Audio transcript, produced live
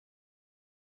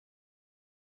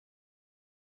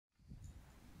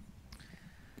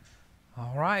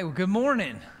All right, well, good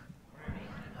morning.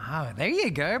 Oh, there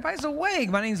you go. Everybody's awake.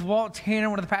 My name is Walt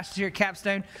Tanner, one of the pastors here at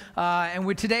Capstone.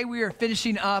 Today we are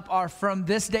finishing up our From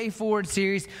This Day Forward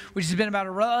series, which has been about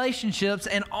relationships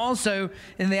and also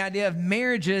in the idea of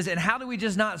marriages and how do we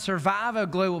just not survive a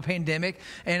global pandemic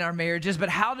in our marriages, but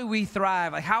how do we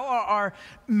thrive? Like, how are our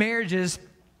marriages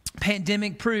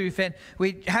pandemic proof? And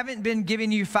we haven't been giving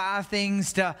you 5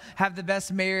 things to have the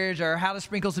best marriage or how to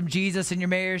sprinkle some Jesus in your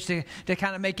marriage to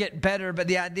kind of make it better. But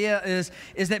the idea is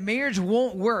that marriage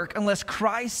won't work unless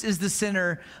Christ is the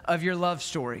center of your love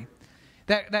story.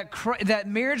 That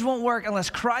marriage won't work unless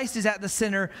Christ is at the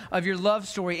center of your love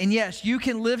story. And yes, you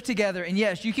can live together, and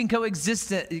yes, you can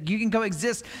coexist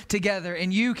together,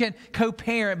 and you can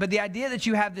co-parent. But the idea that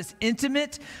you have this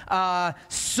intimate,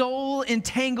 soul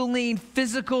entangling,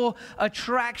 physical,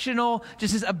 attractional,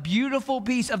 just as a beautiful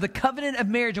piece of the covenant of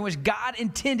marriage in which God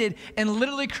intended and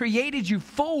literally created you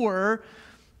for,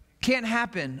 can't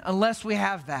happen unless we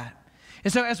have that.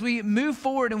 And so as we move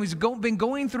forward and we've been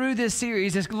going through this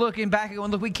series, just looking back and going,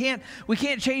 look, we can't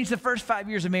change the first 5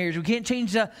 years of marriage. We can't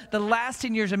change the last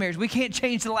 10 years of marriage. We can't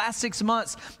change the last 6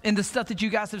 months and the stuff that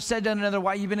you guys have said, done, and other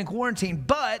while you've been in quarantine.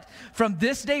 But from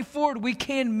this day forward, we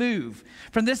can move.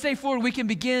 From this day forward, we can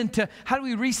begin to, how do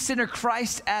we recenter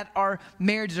Christ at our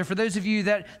marriages? Or for those of you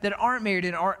that aren't married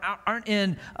and aren't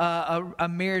in a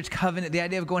marriage covenant, the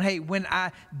idea of going, hey, when I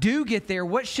do get there,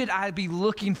 what should I be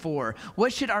looking for?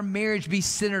 What should our marriage be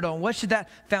centered on? What should that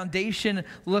foundation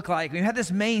look like? We have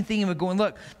this main theme of going,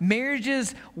 look,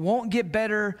 marriages won't get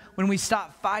better when we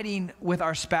stop fighting with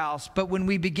our spouse, but when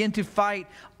we begin to fight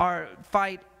our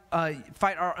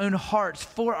own hearts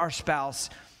for our spouse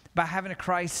by having a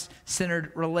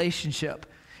Christ-centered relationship.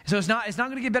 So it's not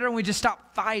going to get better when we just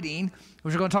stop fighting,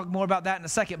 which we're going to talk more about that in a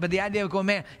second. But the idea of going,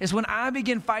 man, is when I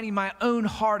begin fighting my own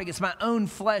heart against my own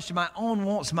flesh, my own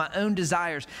wants, my own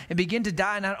desires, and begin to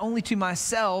die not only to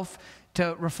myself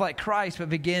to reflect Christ, but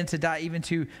begin to die even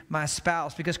to my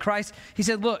spouse. Because Christ, he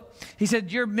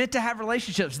said, you're meant to have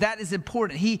relationships. That is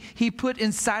important. He put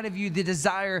inside of you the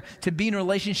desire to be in a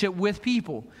relationship with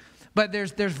people. But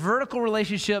there's vertical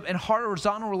relationship and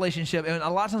horizontal relationship, and a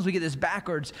lot of times we get this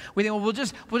backwards. We think, well, we'll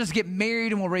just get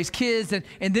married and we'll raise kids, and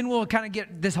then we'll kind of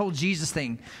get this whole Jesus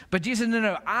thing. But Jesus said,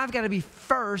 no, I've got to be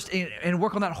first and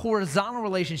work on that horizontal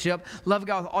relationship. Love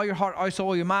God with all your heart, all your soul,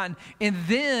 all your mind, and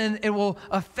then it will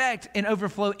affect and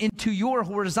overflow into your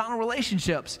horizontal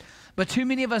relationships. But too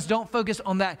many of us don't focus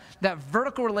on that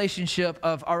vertical relationship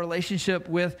of our relationship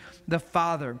with the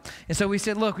Father. And so we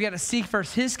said, look, we got to seek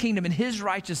first His kingdom and His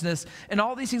righteousness, and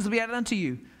all these things will be added unto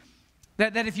you.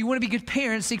 That if you want to be good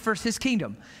parents, seek first His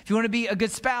kingdom. If you want to be a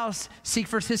good spouse, seek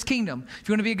first His kingdom. If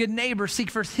you want to be a good neighbor, seek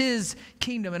first His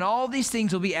kingdom. And all these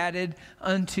things will be added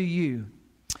unto you.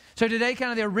 So today, kind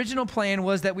of the original plan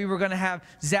was that we were going to have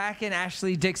Zach and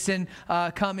Ashley Dickson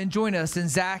come and join us. And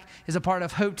Zach is a part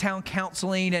of Hopetown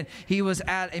Counseling, and he was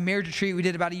at a marriage retreat we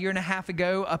did about 1.5 years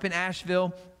ago up in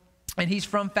Asheville. And he's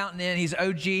from Fountain Inn. He's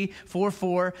OG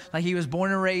 4-4. Like, he was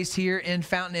born and raised here in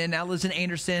Fountain Inn. Now lives in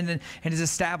Anderson and has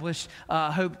established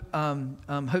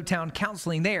Hopetown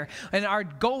Counseling there. And our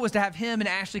goal was to have him and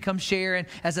Ashley come share and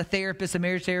as a therapist, a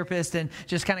marriage therapist, and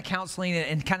just kind of counseling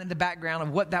and kind of the background of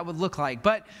what that would look like.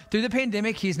 But through the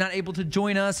pandemic, he's not able to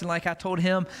join us. And like I told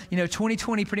him,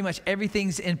 2020, pretty much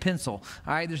everything's in pencil.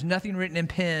 All right, there's nothing written in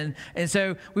pen. And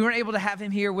so we weren't able to have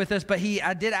him here with us. But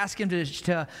I did ask him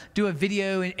to do a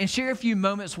video and share a few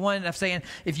moments, one of saying,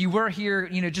 if you were here,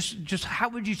 just how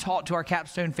would you talk to our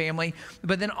Capstone family?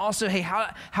 But then also, hey,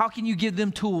 how can you give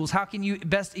them tools? How can you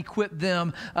best equip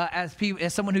them as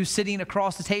someone who's sitting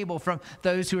across the table from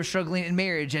those who are struggling in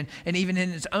marriage and even in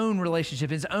his own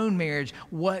relationship, his own marriage,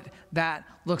 what that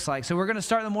looks like. So we're going to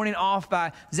start the morning off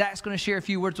by Zach's going to share a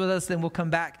few words with us, then we'll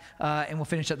come back and we'll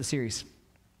finish up the series.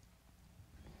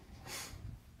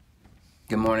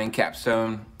 Good morning,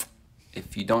 Capstone.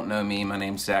 If you don't know me, my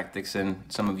name's Zach Dickson.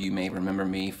 Some of you may remember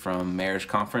me from Marriage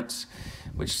Conference,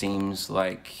 which seems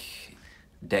like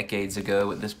decades ago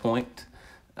at this point.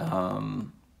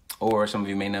 Or some of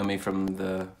you may know me from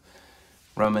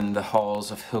roaming the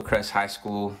halls of Hillcrest High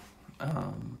School,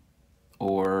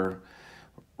 or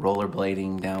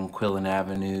rollerblading down Quillen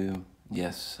Avenue.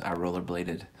 Yes, I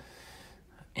rollerbladed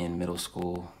in middle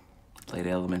school, played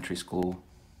elementary school.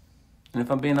 And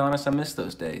if I'm being honest, I miss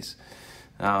those days.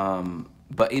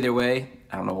 But either way,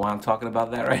 I don't know why I'm talking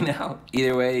about that right now.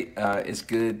 Either way, it's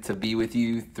good to be with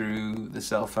you through the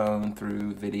cell phone,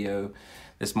 through video.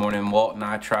 This morning, Walt and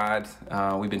I tried.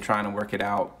 We've been trying to work it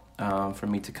out for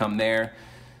me to come there,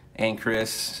 and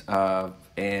Chris.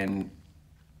 And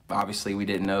obviously, we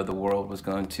didn't know the world was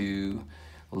going to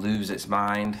lose its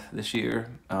mind this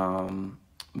year.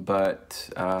 but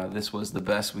this was the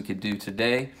best we could do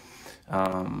today.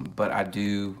 But I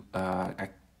do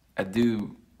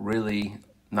really,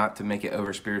 not to make it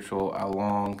over spiritual, I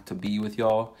long to be with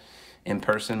y'all in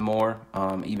person more,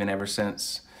 even ever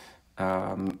since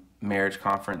marriage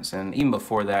conference, and even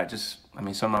before that.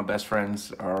 Some of my best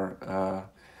friends are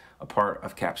a part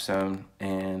of Capstone,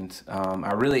 and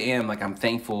I really am, I'm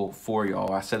thankful for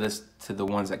y'all. I said this to the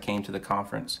ones that came to the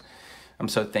conference. I'm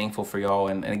so thankful for y'all,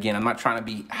 and again, I'm not trying to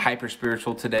be hyper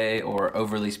spiritual today or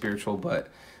overly spiritual, but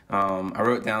I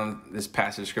wrote down this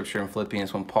passage of scripture in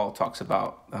Philippians when Paul talks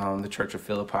about the church of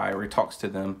Philippi, where he talks to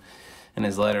them in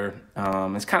his letter.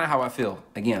 It's kind of how I feel.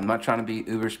 Again, I'm not trying to be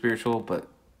uber spiritual, but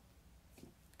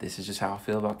this is just how I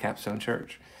feel about Capstone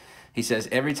Church. He says,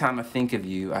 "Every time I think of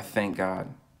you, I thank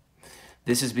God.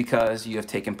 This is because you have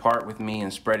taken part with me in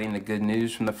spreading the good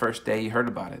news from the first day you heard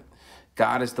about it.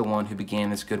 God is the one who began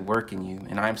this good work in you,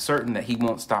 and I am certain that he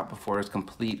won't stop before it's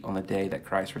complete on the day that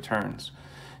Christ returns.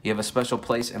 You have a special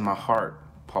place in my heart,"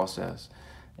 Paul says.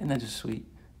 Isn't that just sweet?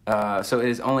 So it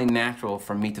is only natural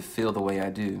for me to feel the way I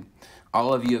do.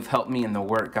 All of you have helped me in the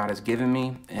work God has given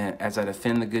me as I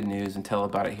defend the good news and tell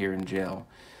about it here in jail.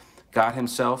 God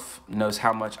himself knows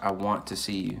how much I want to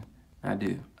see you. I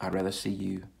do. I'd rather see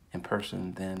you in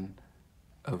person than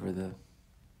over the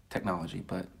technology,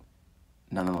 but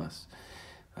nonetheless.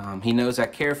 He knows I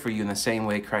care for you in the same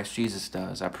way Christ Jesus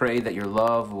does. I pray that your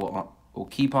love will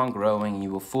keep on growing, and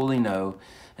you will fully know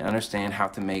and understand how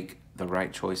to make the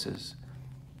right choices.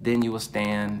 Then you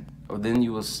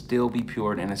will still be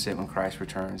pure and innocent when Christ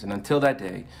returns. And until that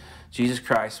day, Jesus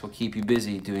Christ will keep you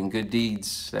busy doing good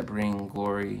deeds that bring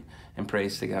glory and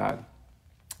praise to God.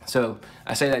 So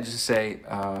I say that just to say,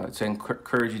 to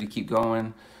encourage you to keep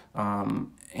going.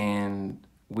 And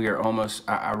we are almost,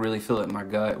 I really feel it in my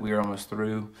gut, we are almost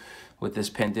through with this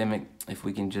pandemic. If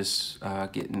we can just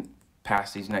get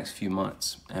past these next few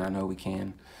months, and I know we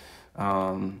can,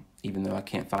 even though I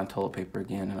can't find toilet paper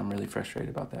again, and I'm really frustrated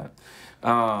about that.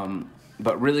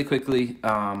 But really quickly,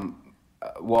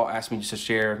 Walt asked me just to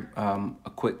share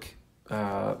a quick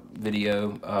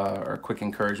video or a quick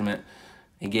encouragement.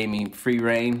 He gave me free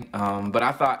reign, but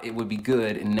I thought it would be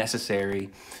good and necessary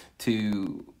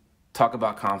to talk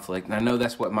about conflict. And I know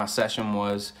that's what my session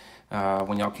was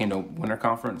when y'all came to winter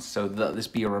conference. So this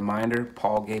be a reminder.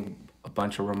 Paul gave a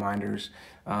bunch of reminders,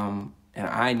 and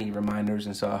I need reminders,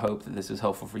 and so I hope that this is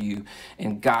helpful for you.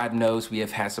 And God knows we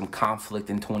have had some conflict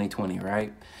in 2020,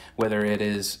 right? Whether it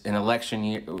is an election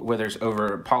year, whether it's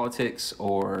over politics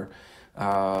or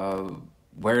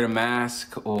wearing a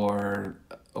mask or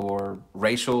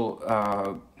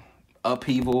racial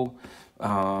upheaval,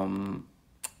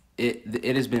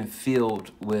 it has been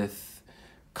filled with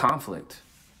conflict,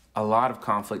 a lot of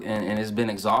conflict, and it's been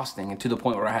exhausting, and to the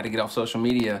point where I had to get off social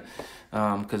media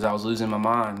because I was losing my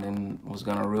mind and was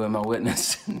going to ruin my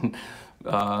witness and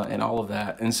all of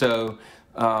that. And so,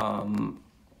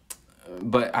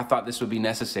 but I thought this would be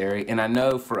necessary. And I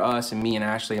know for us and me and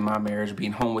Ashley in my marriage,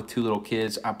 being home with 2 little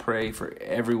kids, I pray for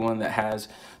everyone that has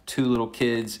 2 little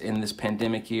kids in this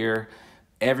pandemic year.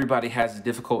 Everybody has it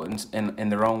difficult in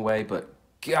their own way, but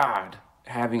God,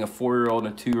 having a 4-year-old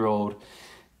and a 2-year-old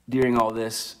during all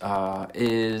this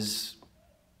is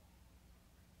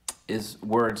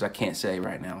words I can't say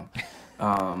right now.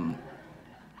 And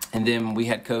then we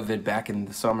had COVID back in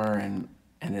the summer, and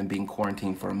then being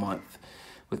quarantined for a month.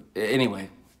 Anyway,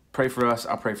 pray for us.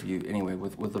 I'll pray for you anyway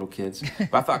with little kids.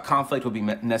 But I thought conflict would be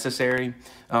necessary.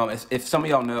 If some of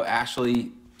y'all know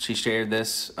Ashley, she shared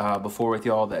this before with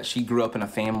y'all, that she grew up in a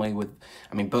family with,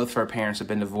 both of her parents have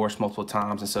been divorced multiple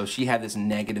times. And so she had this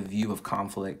negative view of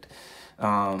conflict,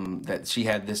 that she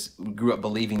grew up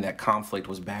believing that conflict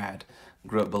was bad,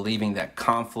 grew up believing that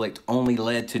conflict only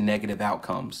led to negative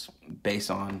outcomes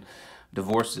based on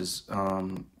divorces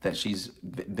that she's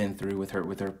been through with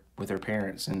her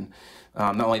parents. And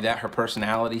not only that, her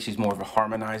personality, she's more of a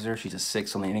harmonizer. She's a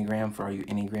 6 on the Enneagram, for all you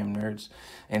Enneagram nerds.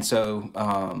 And so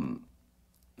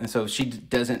she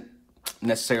doesn't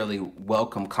necessarily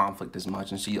welcome conflict as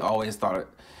much, and she always thought it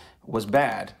was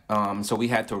bad. So we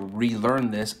had to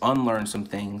relearn this, unlearn some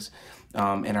things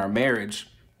in our marriage,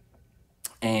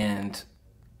 and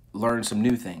learn some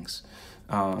new things.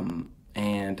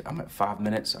 And I'm at 5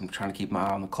 minutes. I'm trying to keep my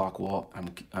eye on the clock, Walt.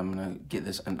 I'm gonna get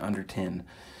this in under 10.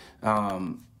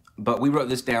 But we wrote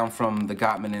this down from the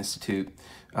Gottman Institute,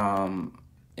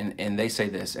 and they say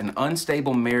this: in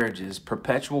unstable marriages,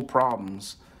 perpetual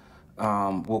problems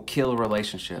will kill a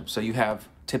relationship. So you have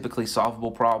typically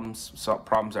solvable problems,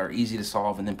 problems that are easy to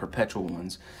solve, and then perpetual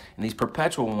ones. And these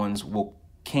perpetual ones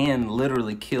can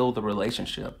literally kill the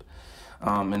relationship,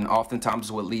 and oftentimes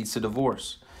is what leads to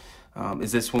divorce.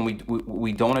 is this when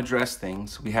we don't address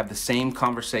things, we have the same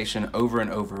conversation over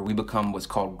and over, we become what's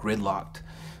called gridlocked.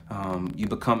 You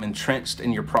become entrenched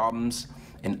in your problems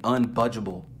and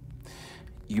unbudgeable.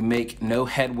 You make no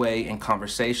headway in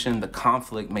conversation. The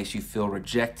conflict makes you feel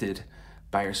rejected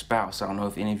by your spouse. I don't know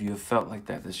if any of you have felt like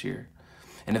that this year.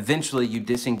 And eventually you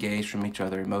disengage from each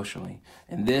other emotionally.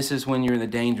 And this is when you're in the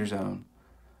danger zone.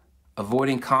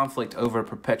 Avoiding conflict over a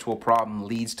perpetual problem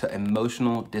leads to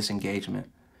emotional disengagement.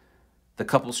 The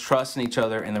couple's trust in each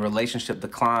other and the relationship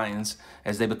declines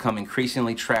as they become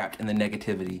increasingly trapped in the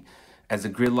negativity. As the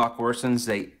gridlock worsens,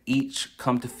 they each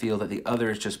come to feel that the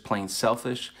other is just plain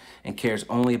selfish and cares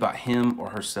only about him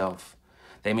or herself.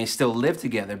 They may still live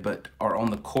together, but are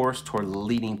on the course toward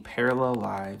leading parallel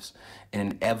lives in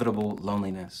inevitable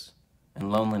loneliness. And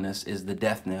loneliness is the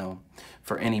death knell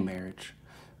for any marriage.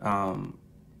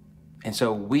 And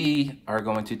so we are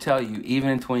going to tell you, even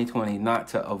in 2020, not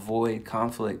to avoid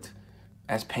conflict,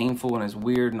 as painful and as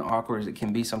weird and awkward as it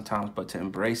can be sometimes, but to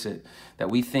embrace it, that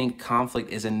we think conflict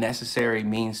is a necessary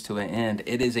means to an end.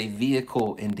 It is a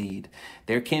vehicle indeed.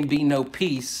 There can be no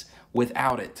peace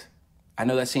without it. I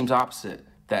know that seems opposite,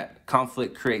 that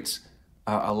conflict creates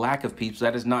a lack of peace.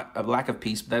 That is not a lack of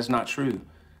peace, but that is not true.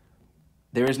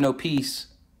 There is no peace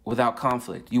without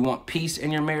conflict. You want peace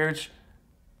in your marriage?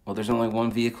 Well, there's only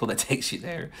one vehicle that takes you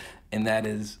there, and that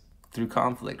is through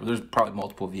conflict. Well, there's probably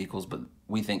multiple vehicles, but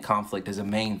we think conflict is a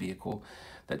main vehicle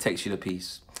that takes you to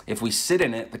peace. If we sit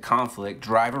in it, the conflict,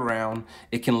 drive around,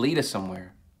 it can lead us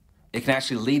somewhere. It can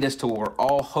actually lead us to what we're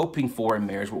all hoping for in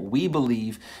marriage, what we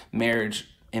believe in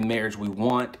marriage we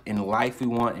want, in life we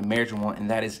want, in marriage we want, and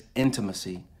that is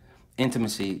intimacy.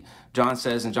 Intimacy. John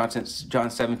says in John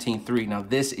 17:3, now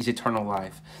this is eternal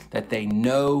life, that they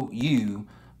know you,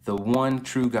 the one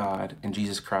true God, and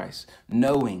Jesus Christ.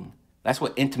 Knowing. That's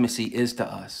what intimacy is to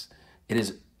us. It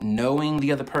is knowing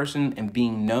the other person and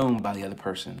being known by the other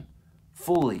person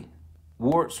fully,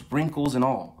 warts, wrinkles, and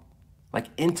all. Like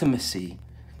intimacy.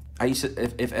 I used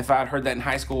to, if I had heard that in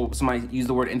high school, somebody used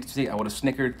the word intimacy, I would have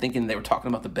snickered thinking they were talking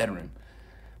about the bedroom.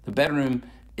 The bedroom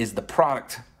is the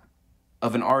product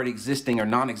of an already existing or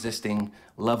non-existing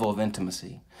level of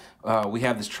intimacy. We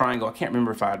have this triangle. I can't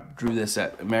remember if I drew this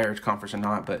at a marriage conference or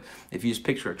not, but if you just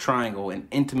picture a triangle, and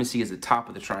intimacy is the top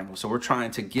of the triangle. So we're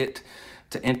trying to get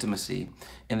to intimacy.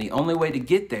 And the only way to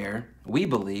get there, we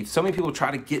believe, so many people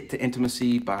try to get to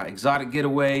intimacy by exotic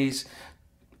getaways,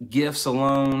 gifts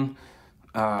alone,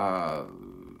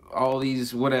 all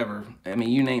these, whatever. I mean,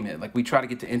 you name it. Like, we try to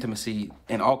get to intimacy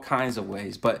in all kinds of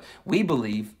ways. But we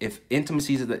believe if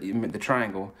intimacy is the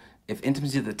triangle, if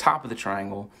intimacy is at the top of the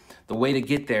triangle, the way to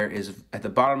get there is at the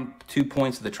bottom 2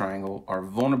 points of the triangle are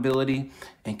vulnerability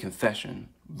and confession.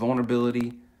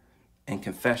 Vulnerability and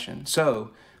confession.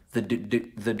 So the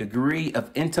degree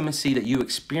of intimacy that you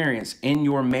experience in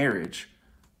your marriage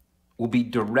will be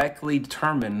directly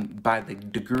determined by the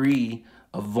degree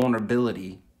of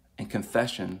vulnerability and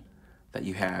confession that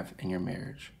you have in your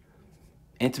marriage.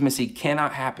 Intimacy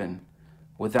cannot happen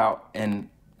without an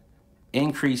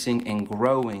increasing and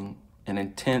growing an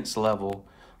intense level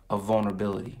of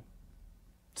vulnerability.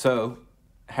 So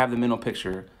have the mental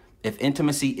picture. If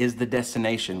intimacy is the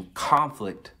destination,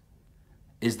 conflict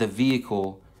is the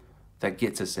vehicle that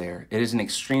gets us there. It is an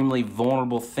extremely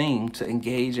vulnerable thing to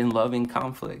engage in loving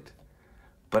conflict,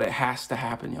 but it has to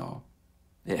happen, y'all.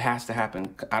 It has to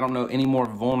happen. I don't know any more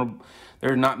vulnerable.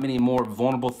 There are not many more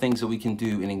vulnerable things that we can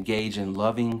do and engage in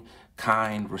loving,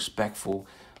 kind, respectful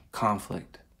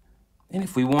conflict. And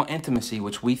if we want intimacy,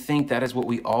 which we think that is what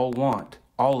we all want,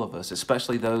 all of us,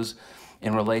 especially those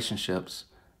in relationships,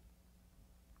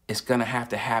 it's going to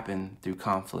happen through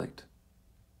conflict.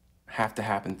 Have to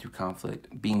happen through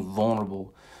conflict, being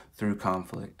vulnerable through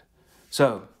conflict.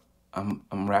 So I'm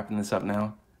wrapping this up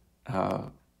now.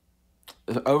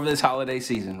 Over this holiday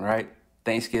season, right?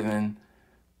 Thanksgiving,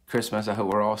 Christmas, I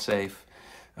hope we're all safe.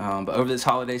 But over this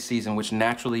holiday season, which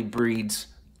naturally breeds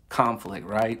conflict,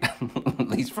 right? At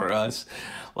least for us,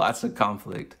 lots of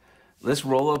conflict. Let's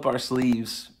roll up our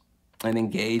sleeves and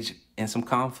engage in some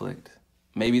conflict.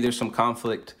 Maybe there's some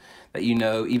conflict that you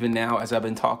know, even now as I've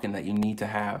been talking, that you need to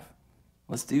have.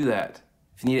 Let's do that.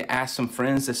 If you need to ask some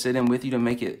friends to sit in with you to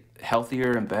make it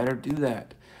healthier and better, do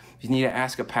that. If you need to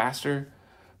ask a pastor,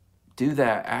 do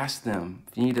that. Ask them.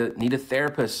 If you need a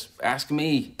therapist, ask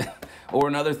me or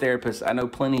another therapist. I know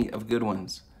plenty of good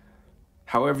ones.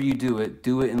 However you do it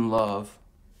in love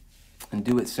and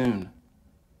do it soon.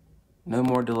 No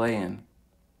more delaying.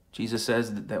 Jesus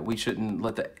says that we shouldn't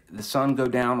let the sun go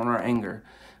down on our anger.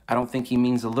 I don't think he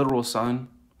means the literal sun,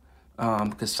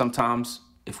 because sometimes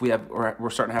If we're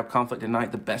starting to have conflict at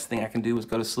night, the best thing I can do is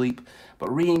go to sleep, but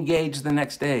re-engage the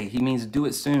next day. He means do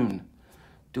it soon.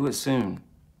 Do it soon.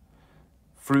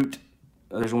 Fruit,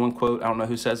 there's one quote, I don't know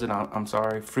who says it, I'm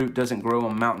sorry. Fruit doesn't grow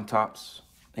on mountaintops.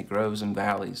 It grows in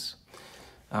valleys.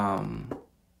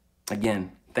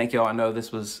 Again, thank y'all. I know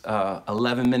this was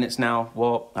 11 minutes now,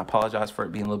 Walt. I apologize for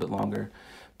it being a little bit longer,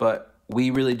 but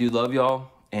we really do love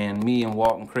y'all, and me and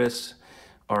Walt and Chris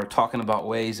are talking about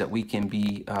ways that we can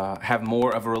have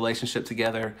more of a relationship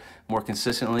together more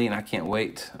consistently, and I can't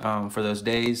wait for those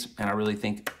days, and I really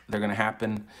think they're going to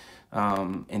happen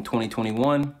in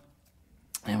 2021,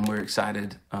 and we're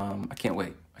excited. I can't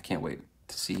wait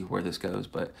to see where this goes,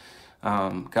 but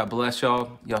God bless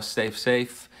y'all. Y'all stay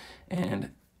safe,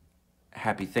 and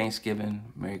happy Thanksgiving,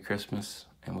 Merry Christmas,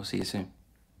 and we'll see you soon.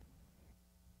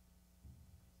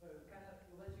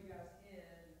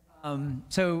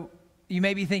 So you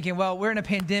may be thinking, well, we're in a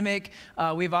pandemic.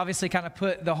 We've obviously kind of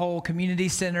put the whole community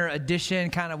center edition,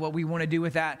 kind of what we want to do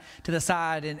with that, to the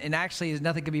side. And actually,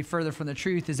 nothing could be further from the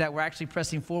truth, is that we're actually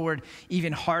pressing forward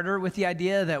even harder with the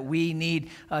idea that we need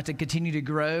to continue to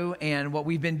grow. And what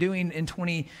we've been doing in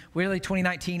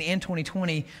 2019 and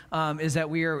 2020 is that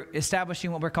we are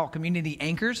establishing what we're called community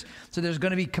anchors. So there's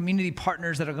going to be community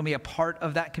partners that are going to be a part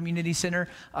of that community center.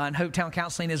 And Hopetown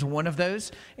Counseling is one of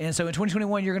those. And so in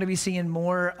 2021, you're going to be seeing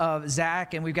more of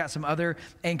Zach, and we've got some other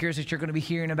anchors that you're going to be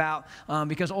hearing about,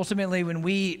 because ultimately when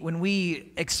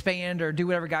we expand or do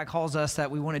whatever God calls us that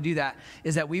we want to do, that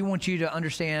is that we want you to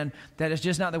understand that it's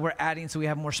just not that we're adding so we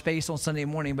have more space on Sunday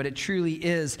morning, but it truly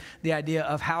is the idea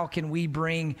of how can we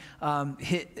bring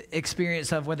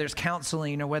experience of whether it's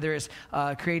counseling or whether it's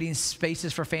creating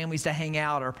spaces for families to hang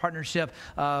out, or partnership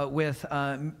with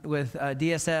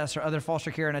DSS or other foster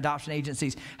care and adoption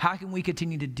agencies. How can we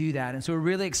continue to do that? And so we're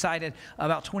really excited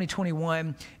about 2021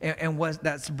 and what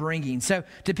that's bringing. So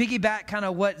to piggyback kind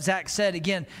of what Zach said,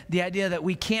 again, the idea that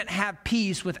we can't have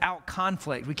peace without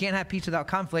conflict. We can't have peace without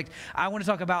conflict. I want to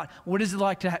talk about what is it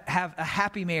like to have a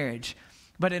happy marriage.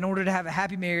 But in order to have a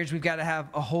happy marriage, we've got to have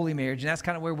a holy marriage. And that's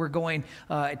kind of where we're going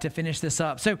to finish this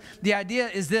up. So the idea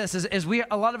is this, as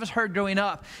a lot of us heard growing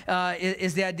up,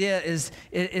 is the idea is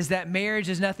that marriage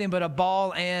is nothing but a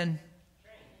ball and...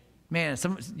 Man,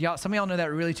 some of y'all know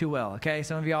that really too well, okay?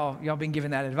 Some of y'all been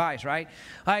given that advice, right?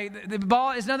 The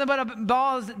ball is nothing but a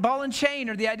ball and chain,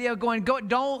 or the idea of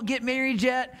don't get married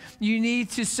yet. You need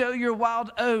to sow your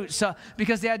wild oats,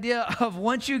 because the idea of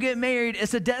once you get married,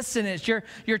 it's a death sentence.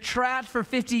 You're trapped for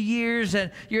 50 years, and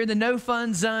you're in the no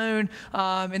fun zone,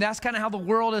 and that's kind of how the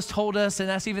world has told us, and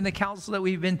that's even the counsel that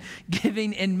we've been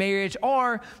giving in marriage.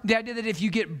 Or the idea that if you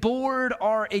get bored,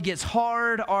 or it gets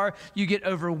hard, or you get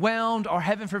overwhelmed, or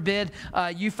heaven forbid,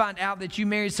 you find out that you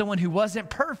married someone who wasn't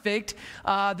perfect,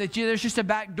 there's just a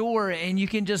back door and you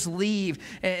can just leave.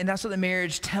 And that's what the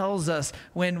marriage tells us.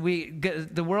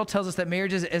 The world tells us that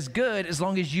marriage is as good as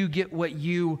long as you get what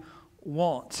you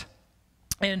want.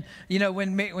 And,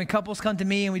 when couples come to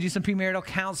me and we do some premarital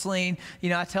counseling,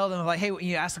 I tell them, like,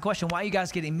 hey, ask the question, why are you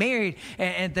guys getting married?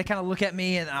 And they kind of look at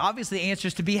me, and obviously the answer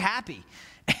is to be happy.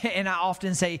 And I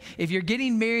often say, if you're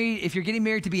getting married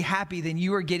to be happy, then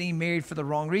you are getting married for the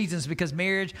wrong reasons, because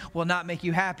marriage will not make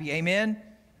you happy. Amen?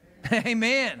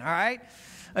 Amen. All right?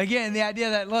 Again, the idea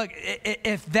that, look,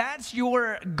 if that's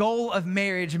your goal of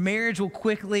marriage, marriage will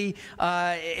quickly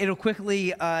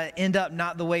end up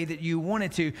not the way that you want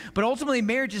it to. But ultimately,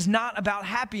 marriage is not about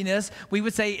happiness. We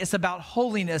would say it's about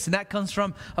holiness. And that comes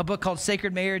from a book called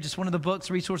Sacred Marriage. It's one of the books,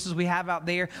 resources we have out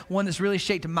there, one that's really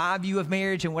shaped my view of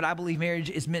marriage and what I believe marriage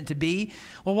is meant to be.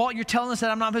 Well, Walt, you're telling us that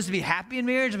I'm not supposed to be happy in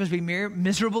marriage? I'm supposed to be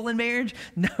miserable in marriage?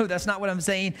 No, that's not what I'm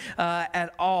saying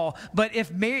at all. But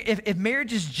if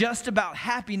marriage is just about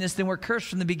happiness, then we're cursed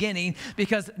from the beginning,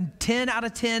 because 10 out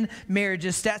of 10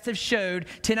 marriages, stats have showed,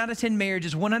 10 out of 10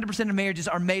 marriages, 100% of marriages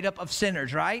are made up of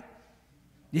sinners, right?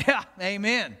 Yeah,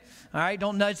 amen. All right,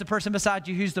 don't nudge the person beside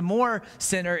you who's the more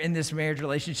sinner in this marriage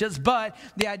relationships. But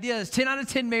the idea is 10 out of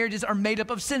 10 marriages are made up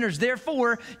of sinners.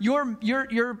 Therefore,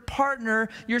 your partner,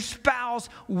 your spouse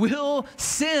will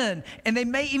sin. And they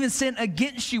may even sin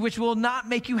against you, which will not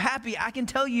make you happy. I can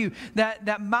tell you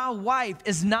that my wife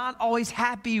is not always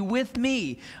happy with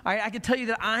me. All right, I can tell you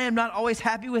that I am not always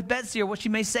happy with Betsy or what she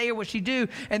may say or what she do.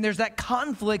 And there's that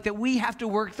conflict that we have to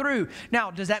work through.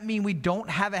 Now, does that mean we don't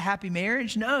have a happy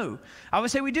marriage? No. I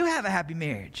would say we do have a happy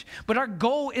marriage. But our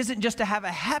goal isn't just to have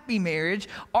a happy marriage.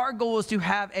 Our goal is to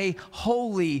have a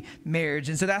holy marriage.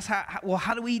 And so that's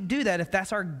how do we do that? If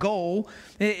that's our goal,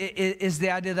 is the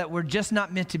idea that we're just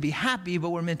not meant to be happy, but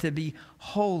we're meant to be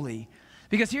holy.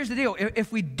 Because here's the deal.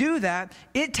 If we do that,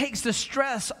 it takes the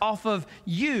stress off of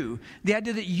you. The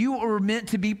idea that you are meant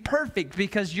to be perfect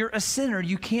because you're a sinner.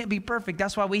 You can't be perfect.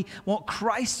 That's why we want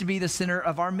Christ to be the center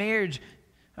of our marriage.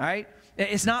 All right?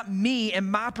 It's not me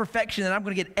and my perfection that I'm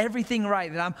going to get everything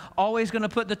right, that I'm always going to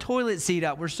put the toilet seat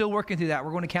up. We're still working through that.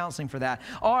 We're going to counseling for that.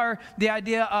 Or the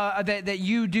idea that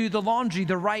you do the laundry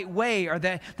the right way, or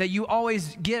that you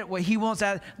always get what he wants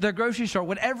at the grocery store.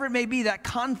 Whatever it may be, that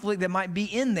conflict that might be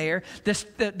in there,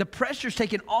 the pressure's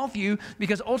taken off you,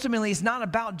 because ultimately it's not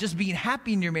about just being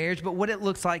happy in your marriage, but what it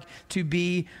looks like to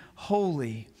be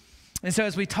holy. And so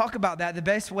as we talk about that, the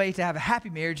best way to have a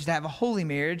happy marriage is to have a holy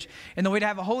marriage. And the way to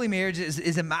have a holy marriage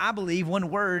is I believe,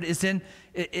 one word, it's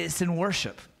in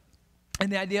worship.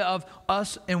 And the idea of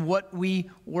us and what we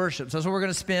worship. So that's what we're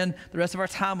going to spend the rest of our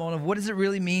time on, of what does it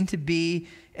really mean to be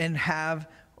and have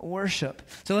worship.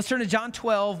 So let's turn to John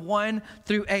 12, 1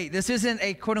 through 8. This isn't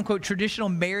a quote-unquote traditional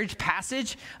marriage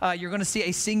passage. You're going to see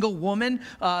a single woman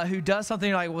who does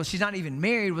something like, well, she's not even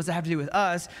married. What does that have to do with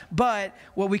us? But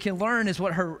what we can learn is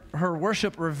what her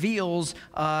worship reveals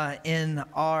in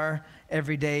our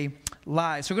everyday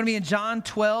lives. So we're going to be in John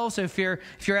 12. So if you're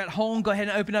at home, go ahead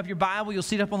and open up your Bible. You'll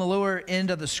see it up on the lower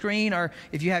end of the screen. Or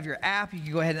if you have your app, you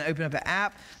can go ahead and open up an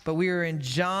app. But we are in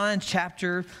John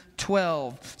chapter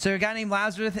 12. So a guy named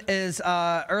Lazarus is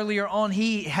earlier on,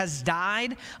 he has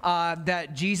died,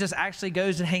 that Jesus actually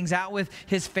goes and hangs out with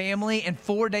his family, and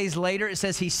 4 days later it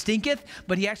says he stinketh,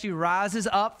 but he actually rises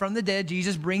up from the dead.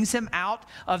 Jesus brings him out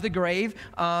of the grave,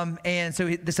 and so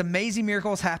this amazing miracle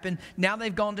has happened. Now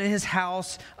they've gone to his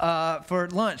house for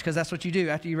lunch, because that's what you do.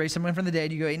 After you raise someone from the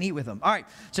dead, you go and eat with them. All right,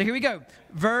 so here we go.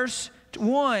 Verse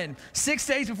 1, 6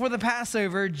 days before the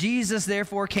Passover, Jesus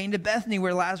therefore came to Bethany,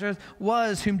 where Lazarus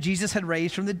was, whom Jesus had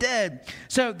raised from the dead.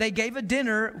 So they gave a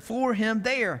dinner for him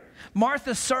there.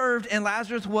 Martha served, and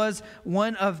Lazarus was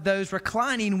one of those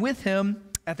reclining with him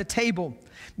at the table.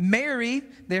 Mary,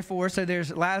 therefore, so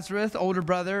there's Lazarus, the older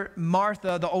brother,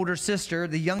 Martha, the older sister,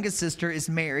 the youngest sister is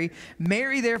Mary.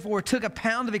 Mary, therefore, took a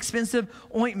pound of expensive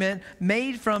ointment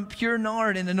made from pure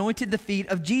nard and anointed the feet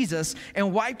of Jesus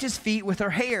and wiped his feet with her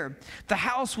hair. The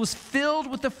house was filled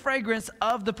with the fragrance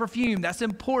of the perfume. That's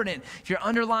important. If you're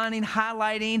underlining,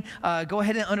 highlighting, go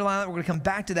ahead and underline that. We're going to come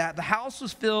back to that. The house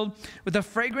was filled with the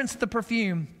fragrance of the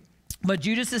perfume. But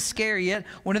Judas Iscariot,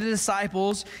 one of the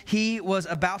disciples, he was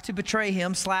about to betray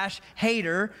him /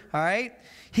 hater, all right?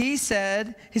 He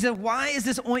said, why is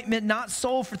this ointment not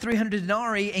sold for 300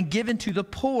 denarii and given to the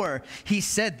poor? He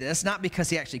said this not because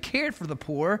he actually cared for the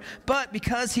poor, but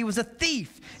because he was a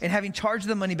thief, and having charged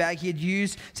the money bag he had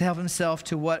used to help himself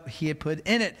to what he had put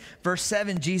in it. Verse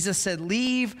 7, Jesus said,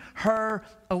 leave her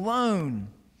alone,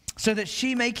 so that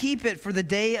she may keep it for the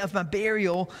day of my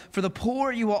burial. For the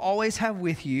poor you will always have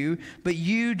with you, but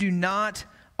you do not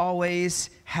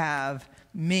always have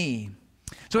me.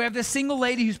 So we have this single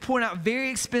lady who's pouring out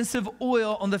very expensive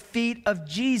oil on the feet of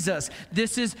Jesus.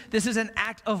 This is an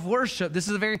act of worship. This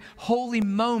is a very holy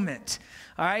moment.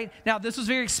 All right. Now, this was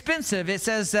very expensive. It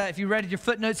says, if you read your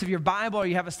footnotes of your Bible or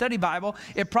you have a study Bible,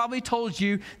 it probably told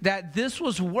you that this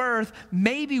was worth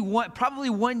probably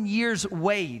 1 year's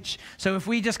wage. So if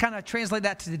we just kind of translate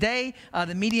that to today,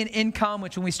 the median income,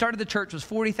 which when we started the church was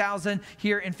 $40,000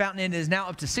 here in Fountain Inn, is now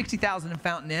up to $60,000 in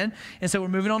Fountain Inn. And so we're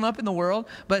moving on up in the world.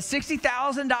 But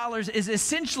 $60,000 is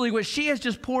essentially what she has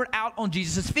just poured out on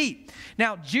Jesus' feet.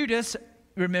 Now, Judas,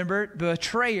 remember, the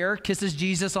betrayer kisses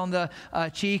Jesus on the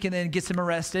cheek and then gets him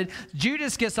arrested.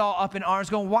 Judas gets all up in arms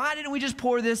going, why didn't we just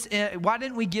pour this in? Why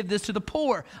didn't we give this to the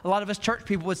poor? A lot of us church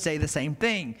people would say the same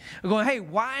thing. We're going, hey,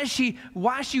 why is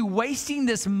she wasting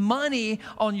this money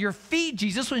on your feet,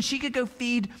 Jesus, when she could go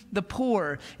feed the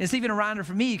poor? And it's even a reminder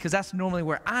for me, because that's normally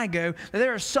where I go, that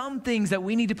there are some things that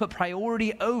we need to put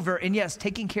priority over. And yes,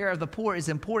 taking care of the poor is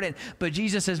important, but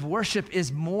Jesus says worship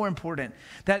is more important.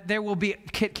 That there will be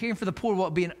caring for the poor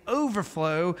will be an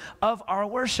overflow of our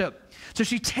worship. So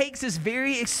she takes this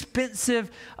very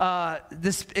expensive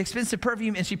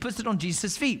perfume and she puts it on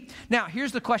Jesus' feet. Now,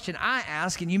 here's the question I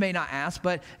ask, and you may not ask,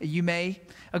 but you may,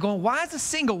 going, why is a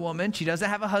single woman, she doesn't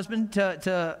have a husband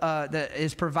that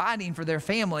is providing for their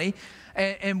family,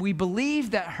 and we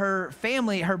believe that her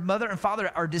family, her mother and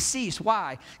father are deceased.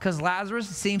 Why? Because Lazarus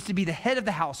seems to be the head of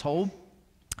the household.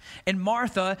 And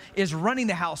Martha is running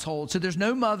the household. So there's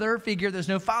no mother figure, there's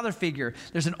no father figure.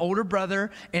 There's an older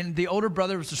brother, and the older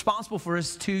brother was responsible for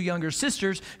his 2 younger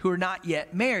sisters who are not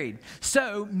yet married.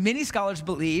 So many scholars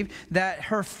believe that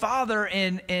her father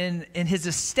in his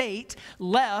estate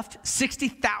left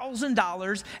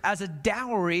 $60,000 as a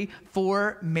dowry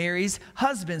for Mary's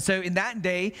husband. So in that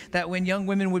day, that when young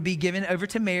women would be given over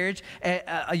to marriage,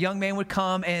 a young man would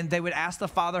come and they would ask the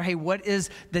father, hey, what is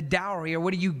the dowry, or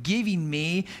what are you giving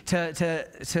me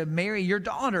to marry your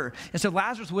daughter? And so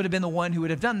Lazarus would have been the one who would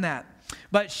have done that.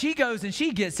 But she goes and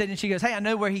she gets it, and she goes, hey, I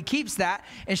know where he keeps that.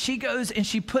 And she goes and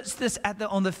she puts this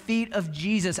on the feet of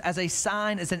Jesus as a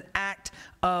sign, as an act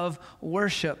of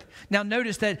worship. Now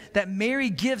notice that Mary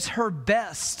gives her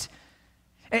best.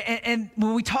 And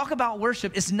when we talk about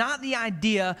worship, it's not the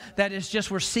idea that it's just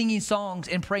we're singing songs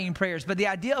and praying prayers, but the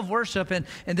idea of worship, and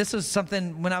this is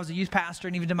something when I was a youth pastor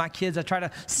and even to my kids, I try to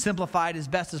simplify it as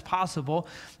best as possible,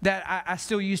 that I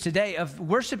still use today, of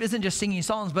worship isn't just singing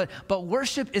songs, but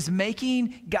worship is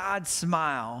making God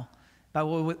smile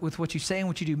with what you say and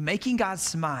what you do, making God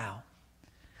smile.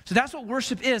 So that's what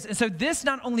worship is. And so this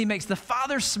not only makes the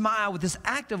Father smile with this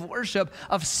act of worship,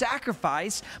 of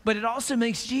sacrifice, but it also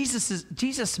makes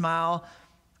Jesus smile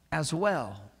as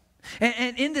well.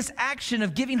 And in this action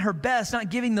of giving her best,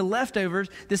 not giving the leftovers,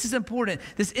 this is important.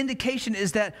 This indication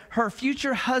is that her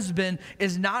future husband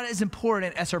is not as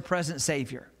important as her present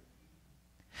Savior.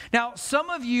 Now, some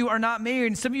of you are not married,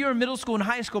 and some of you are in middle school and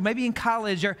high school, maybe in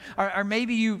college, or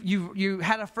maybe you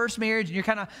had a first marriage and you're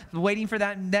kind of waiting for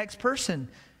that next person.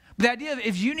 The idea of,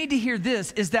 if you need to hear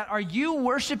this, is that are you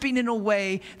worshiping in a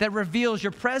way that reveals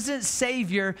your present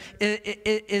Savior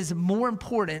is more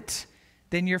important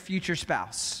than your future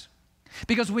spouse?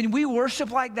 Because when we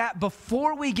worship like that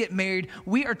before we get married,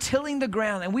 we are tilling the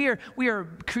ground, and we are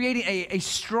creating a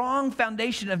strong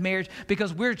foundation of marriage,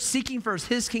 because we're seeking first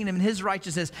His kingdom and His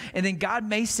righteousness, and then God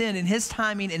may send in His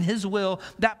timing and His will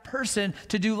that person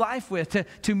to do life with,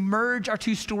 to merge our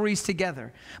two stories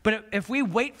together. But if we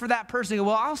wait for that person to go,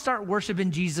 well, I'll start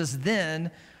worshiping Jesus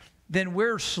then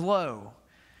we're slow.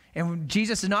 And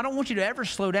Jesus says, no, I don't want you to ever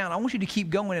slow down. I want you to keep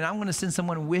going, and I'm going to send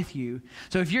someone with you.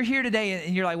 So if you're here today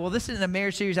and you're like, well, this isn't a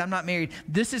marriage series, I'm not married,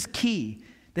 this is key.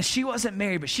 That she wasn't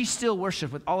married, but she still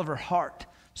worshiped with all of her heart,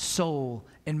 soul,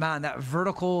 and mind, that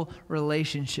vertical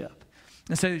relationship.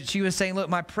 And so she was saying, look,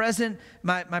 my present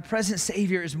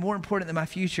Savior is more important than my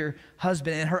future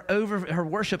husband. And her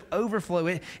worship overflow,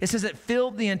 it says it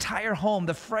filled the entire home.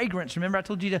 The fragrance, remember I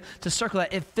told you to circle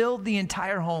that, it filled the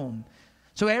entire home.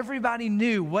 So everybody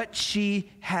knew what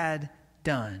she had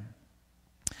done.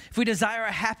 If we desire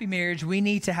a happy marriage, we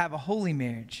need to have a holy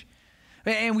marriage.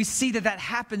 And we see that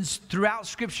happens throughout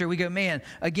Scripture. We go, man,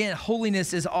 again,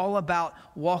 holiness is all about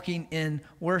walking in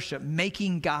worship,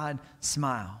 making God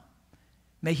smile.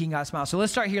 Making God smile. So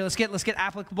let's start here. Let's get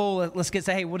applicable. Let's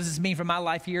say, hey, what does this mean for my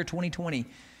life here, 2020?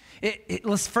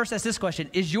 Let's first ask this question.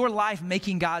 Is your life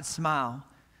making God smile?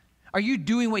 Are you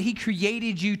doing what He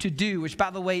created you to do, which, by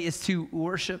the way, is to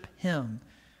worship Him?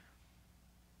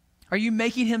 Are you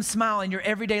making Him smile in your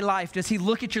everyday life? Does He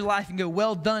look at your life and go,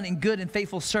 well done and good and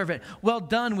faithful servant. Well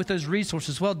done with those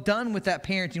resources. Well done with that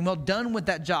parenting. Well done with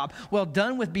that job. Well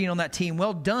done with being on that team.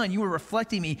 Well done. You were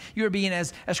reflecting me. You were being,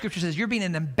 as Scripture says, you're being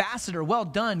an ambassador. Well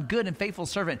done, good and faithful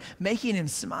servant. Making Him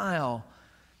smile.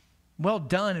 Well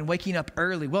done in waking up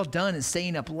early. Well done in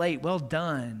staying up late. Well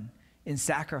done in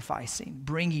sacrificing,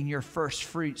 bringing your first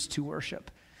fruits to worship.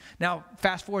 Now,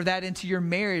 fast forward that into your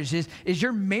marriage. Is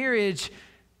your marriage,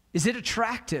 is it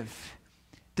attractive?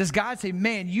 Does God say,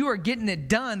 man, you are getting it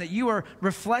done, that you are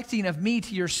reflecting of me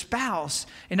to your spouse?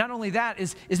 And not only that,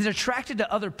 is it attracted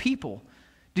to other people?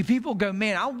 Do people go,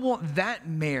 man, I want that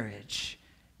marriage?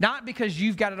 Not because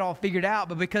you've got it all figured out,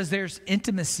 but because there's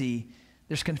intimacy,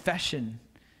 there's confession,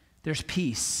 there's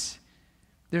peace.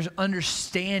 There's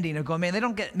understanding of going,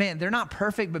 man, they're not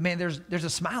perfect, but man, there's a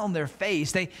smile on their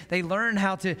face. They learn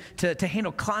how to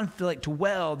handle conflict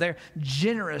well. They're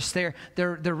generous. They're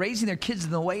raising their kids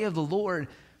in the way of the Lord.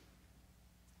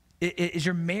 Is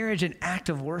your marriage an act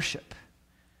of worship?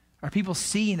 Are people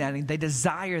seeing that and they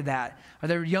desire that? Are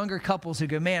there younger couples who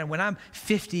go, man, when I'm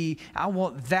 50, I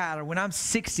want that. Or when I'm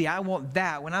 60, I want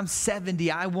that. When I'm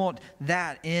 70, I want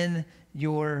that in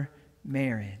your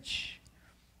marriage.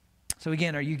 So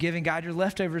again, are you giving God your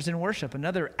leftovers in worship?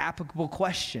 Another applicable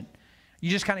question.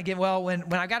 You just kind of give, well, when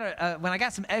I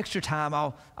got some extra time,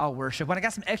 I'll worship. When I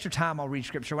got some extra time, I'll read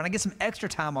Scripture. When I get some extra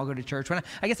time, I'll go to church. When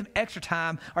I get some extra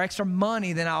time or extra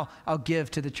money, then I'll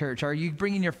give to the church. Or are you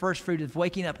bringing your first fruit of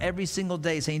waking up every single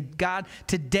day saying, God,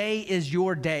 today is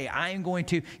your day. I am going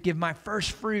to give my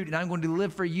first fruit and I'm going to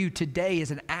live for you. Today is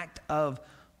an act of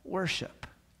worship.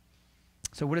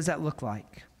 So what does that look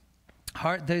like?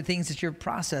 Heart, the things that you're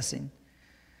processing.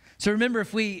 So remember,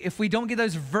 if we don't get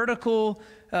those vertical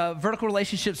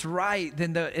relationships right,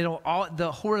 then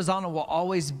the horizontal will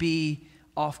always be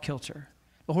off kilter.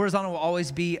 The horizontal will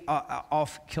always be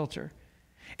off kilter.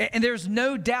 And there's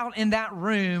no doubt in that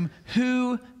room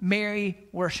who Mary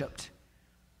worshiped.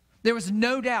 There was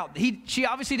no doubt. She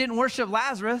obviously didn't worship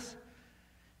Lazarus,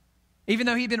 even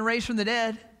though he'd been raised from the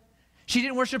dead. She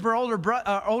didn't worship her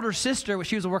older sister, which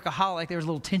she was a workaholic. There was a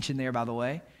little tension there, by the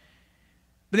way.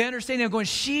 But the understanding of going,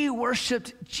 she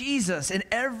worshiped Jesus, and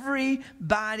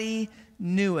everybody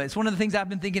knew it. It's one of the things I've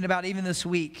been thinking about even this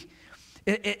week.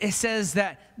 It says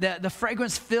that the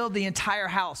fragrance filled the entire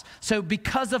house. So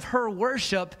because of her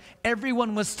worship,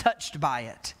 everyone was touched by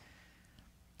it.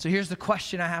 So here's the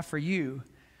question I have for you.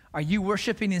 Are you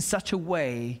worshiping in such a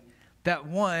way that,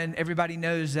 one, everybody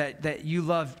knows that you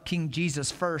love King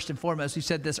Jesus first and foremost? We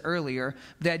said this earlier,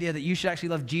 the idea that you should actually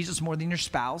love Jesus more than your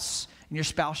spouse, and your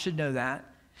spouse should know that.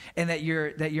 And that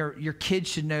your kids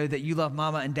should know that you love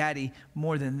mama and daddy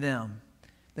more than them.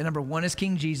 The number one is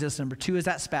King Jesus. Number two is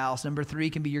that spouse. Number three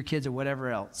can be your kids or whatever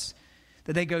else.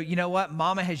 That they go, you know what?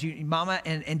 Mama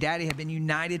and daddy have been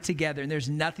united together, and there's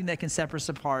nothing that can separate us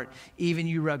apart, even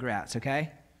you Rugrats,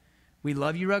 okay? We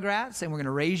love you, Rugrats, and we're going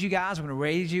to raise you guys. We're going to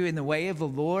raise you in the way of the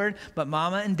Lord. But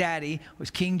Mama and Daddy was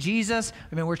King Jesus.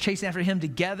 I mean, we're chasing after him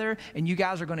together, and you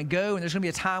guys are going to go, and there's going to be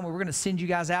a time where we're going to send you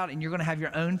guys out, and you're going to have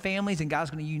your own families, and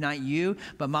God's going to unite you.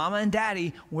 But Mama and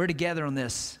Daddy, we're together on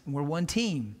this, and we're one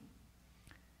team.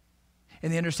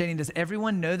 And the understanding, does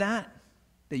everyone know that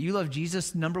you love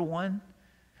Jesus, number one?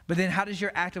 But then how does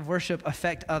your act of worship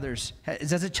affect others?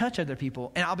 Does it touch other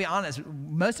people? And I'll be honest,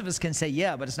 most of us can say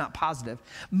yeah, but it's not positive.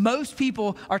 Most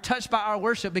people are touched by our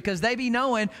worship because they be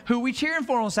knowing who we cheering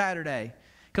for on Saturday.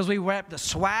 Because we rep the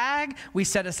swag, we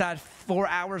set aside 4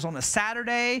 hours on a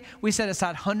Saturday, we set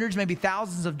aside hundreds, maybe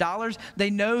thousands of dollars.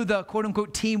 They know the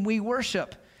quote-unquote team we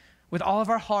worship with all of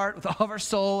our heart, with all of our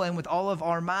soul, and with all of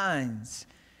our minds.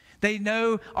 They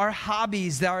know our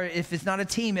hobbies. If it's not a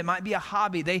team, it might be a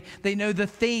hobby. They know the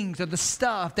things or the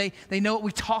stuff. They know what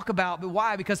we talk about. But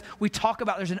why? Because we talk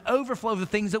about, there's an overflow of the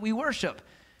things that we worship.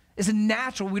 It's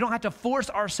natural. We don't have to force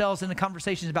ourselves into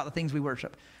conversations about the things we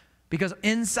worship. Because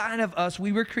inside of us,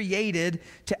 we were created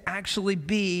to actually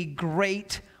be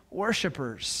great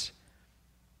worshipers.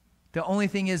 The only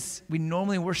thing is we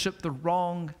normally worship the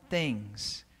wrong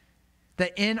things.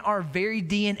 That in our very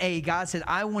DNA, God said,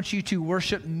 I want you to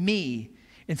worship me.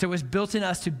 And so it's built in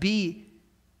us to be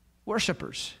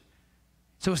worshipers.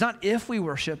 So it's not if we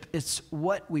worship, it's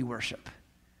what we worship.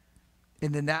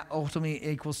 And then that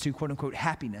ultimately equals to, quote unquote,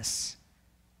 happiness.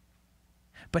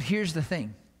 But here's the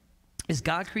thing, is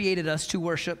God created us to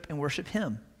worship and worship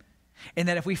him. And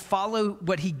that if we follow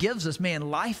what he gives us,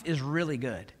 man, life is really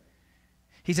good.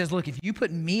 He says, look, if you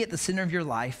put me at the center of your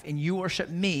life and you worship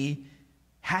me,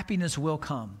 happiness will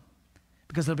come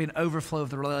because there'll be an overflow of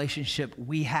the relationship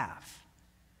we have.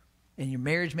 And your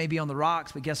marriage may be on the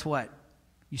rocks, but guess what?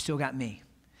 You still got me.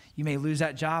 You may lose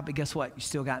that job, but guess what? You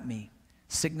still got me.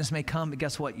 Sickness may come, but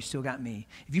guess what? You still got me.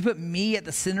 If you put me at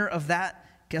the center of that,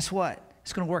 guess what?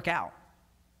 It's going to work out.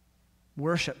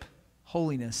 Worship,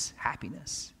 holiness,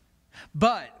 happiness.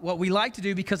 But what we like to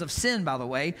do because of sin, by the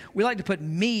way, we like to put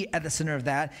me at the center of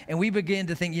that, and we begin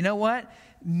to think, you know what?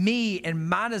 Me and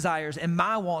my desires and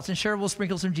my wants, and sure, we'll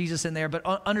sprinkle some Jesus in there, but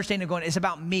understanding going, it's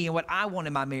about me and what I want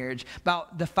in my marriage,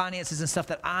 about the finances and stuff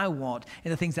that I want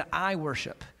and the things that I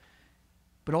worship.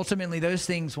 But ultimately, those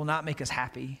things will not make us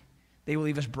happy. They will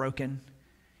leave us broken.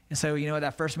 And so, you know what,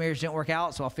 that first marriage didn't work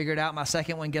out, so I'll figure it out. My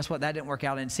second one, guess what, that didn't work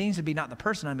out. And it seems to be not the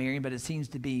person I'm marrying, but it seems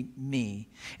to be me.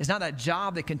 It's not that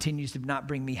job that continues to not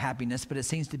bring me happiness, but it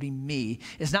seems to be me.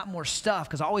 It's not more stuff,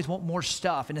 because I always want more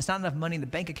stuff, and it's not enough money in the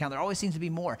bank account. There always seems to be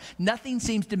more. Nothing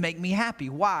seems to make me happy.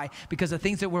 Why? Because the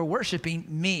things that we're worshiping,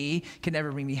 me, can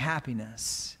never bring me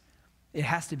happiness. It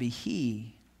has to be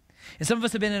he. And some of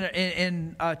us have been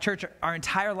in church our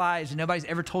entire lives, and nobody's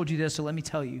ever told you this, so let me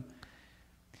tell you.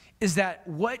 Is that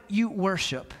what you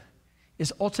worship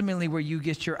is ultimately where you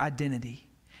get your identity.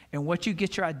 And what you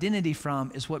get your identity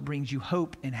from is what brings you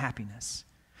hope and happiness.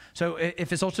 So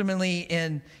if it's ultimately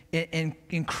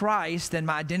in Christ, then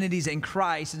my identity is in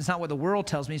Christ. And it's not what the world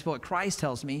tells me, it's what Christ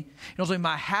tells me. And ultimately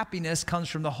my happiness comes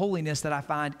from the holiness that I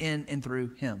find in and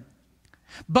through him.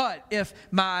 But if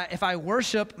I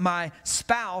worship my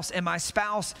spouse and my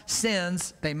spouse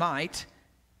sins,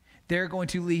 they're going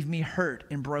to leave me hurt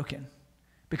and broken.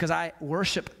 because I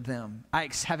worship them. I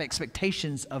have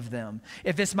expectations of them.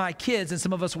 If it's my kids, and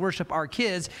some of us worship our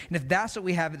kids, and if that's what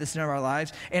we have at the center of our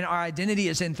lives, and our identity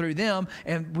is in through them,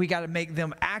 and we got to make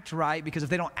them act right, because if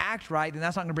they don't act right, then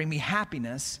that's not going to bring me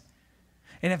happiness.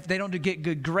 And if they don't get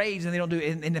good grades, and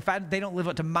they don't live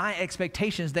up to my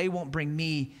expectations, they won't bring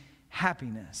me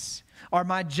happiness. Or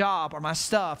my job, or my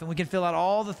stuff, and we can fill out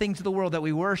all the things of the world that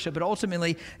we worship. But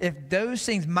ultimately, if those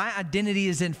things, my identity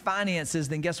is in finances,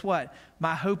 then guess what?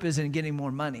 My hope is in getting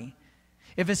more money.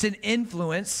 If it's in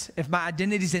influence, if my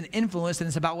identity is in influence, then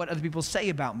it's about what other people say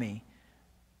about me.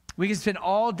 We can spend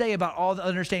all day about all the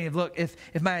understanding of, look,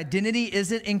 if my identity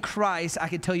isn't in Christ, I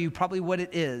can tell you probably what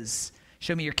it is.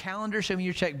 Show me your calendar, show me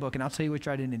your checkbook, and I'll tell you which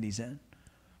your identity's in.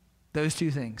 Those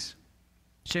two things.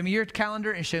 Show me your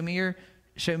calendar and show me your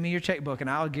checkbook, and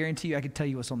I'll guarantee you I can tell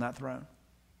you what's on that throne.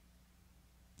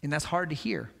 And that's hard to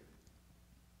hear.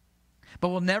 But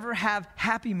we'll never have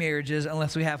happy marriages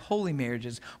unless we have holy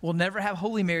marriages. We'll never have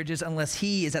holy marriages unless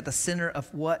He is at the center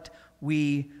of what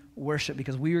we worship,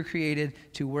 because we were created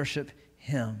to worship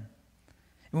Him.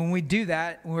 And when we do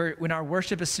that, when our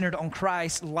worship is centered on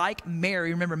Christ, like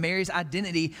Mary, remember Mary's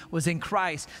identity was in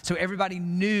Christ, so everybody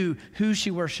knew who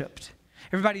she worshiped.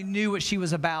 Everybody knew what she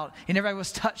was about, and everybody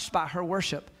was touched by her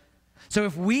worship. So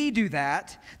if we do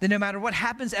that, then no matter what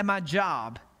happens at my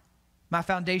job, my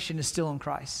foundation is still in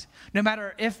Christ. No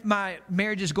matter if my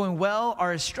marriage is going well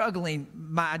or is struggling,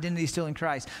 my identity is still in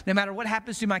Christ. No matter what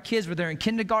happens to my kids, whether they're in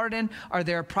kindergarten or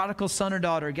they're a prodigal son or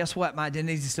daughter, guess what? My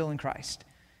identity is still in Christ.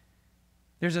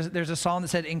 There's a song that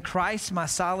said, "In Christ, my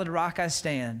solid rock I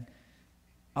stand.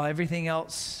 All everything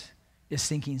else is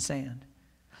sinking sand."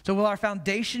 So will our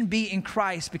foundation be in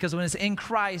Christ? Because when it's in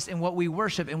Christ and what we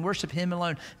worship, and worship Him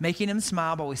alone, making Him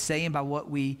smile by what we say and by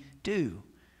what we do.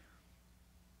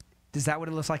 Is that what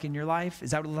it looks like in your life?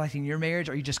 Is that what it looks like in your marriage?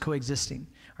 Or are you just coexisting?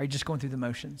 Are you just going through the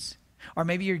motions? Or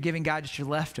maybe you're giving God just your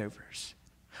leftovers.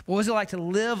 What was it like to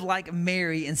live like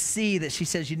Mary and see that she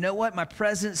says, you know what? My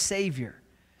present Savior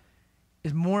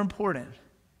is more important.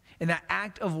 And that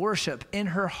act of worship in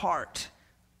her heart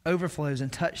overflows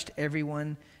and touched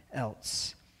everyone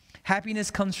else. Happiness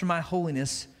comes from my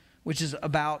holiness, which is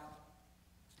about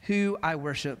who I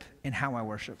worship and how I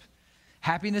worship.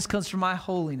 Happiness comes from my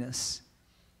holiness,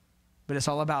 but it's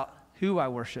all about who I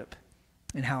worship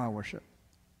and how I worship.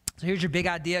 So here's your big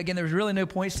idea. Again, there was really no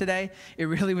points today. It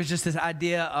really was just this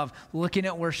idea of looking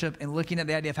at worship and looking at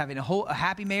the idea of having a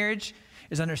happy marriage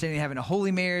is understanding having a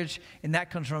holy marriage, and that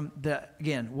comes from,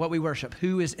 what we worship,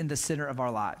 who is in the center of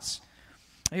our lives.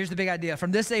 Here's the big idea.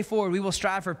 From this day forward, we will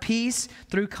strive for peace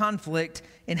through conflict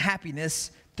and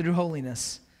happiness through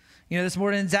holiness. You know, this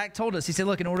morning Zach told us, he said,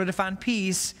 look, in order to find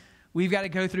peace, we've got to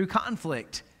go through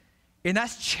conflict. And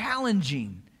that's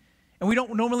challenging. And we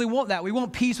don't normally want that. We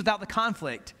want peace without the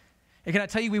conflict. And can I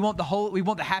tell you, we want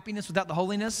the happiness without the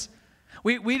holiness?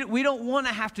 We don't want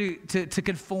to have to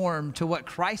conform to what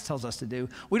Christ tells us to do.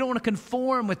 We don't want to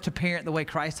conform to parent the way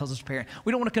Christ tells us to parent.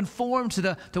 We don't want to conform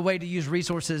to the way to use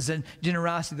resources and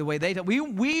generosity the way they do.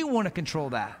 We want to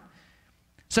control that.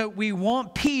 So we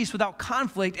want peace without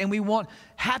conflict, and we want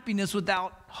happiness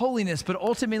without holiness. But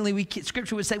ultimately,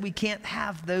 Scripture would say we can't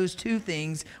have those two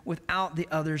things without the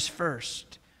others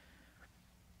first.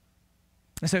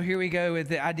 And so here we go with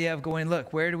the idea of going,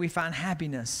 look, where do we find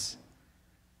happiness?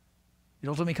 It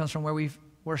ultimately comes from where we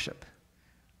worship.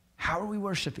 How are we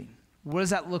worshiping? What does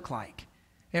that look like?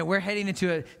 And we're heading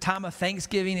into a time of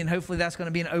Thanksgiving, and hopefully that's going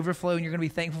to be an overflow, and you're going to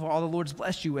be thankful for all the Lord's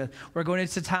blessed you with. We're going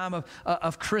into a time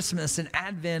of Christmas and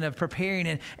Advent, of preparing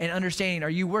and understanding. Are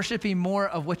you worshiping more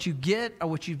of what you get or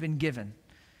what you've been given?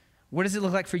 What does it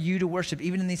look like for you to worship,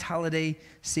 even in these holiday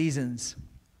seasons?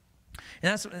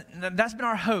 And that's been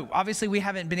our hope. Obviously, we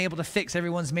haven't been able to fix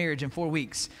everyone's marriage in 4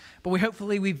 weeks, but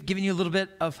hopefully we've given you a little bit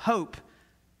of hope.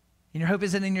 And your hope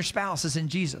isn't in your spouse, it's in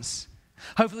Jesus.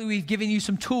 Hopefully we've given you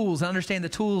some tools, and understand the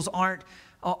tools aren't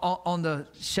on the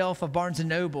shelf of Barnes &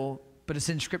 Noble, but it's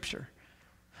in Scripture.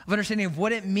 Of understanding of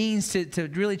what it means to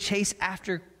really chase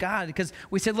after God. Because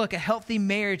we said, look, a healthy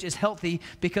marriage is healthy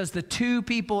because the two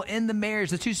people in the marriage,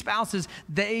 the two spouses,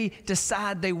 they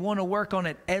decide they want to work on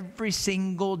it every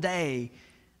single day.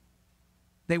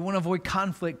 They want to avoid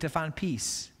conflict to find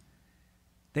peace.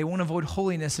 They want to avoid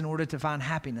holiness in order to find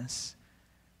happiness.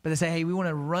 But they say, hey, we want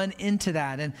to run into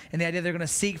that. And the idea they're going to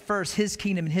seek first His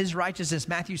kingdom and His righteousness.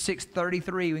 Matthew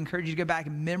 6:33, we encourage you to go back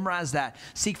and memorize that.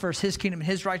 Seek first His kingdom and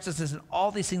His righteousness, and all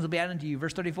these things will be added unto you.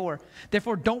 Verse 34,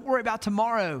 therefore don't worry about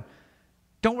tomorrow.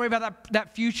 Don't worry about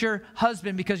that future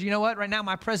husband, because you know what? Right now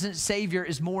my present Savior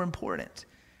is more important.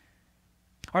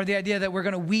 Or the idea that we're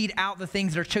going to weed out the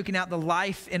things that are choking out the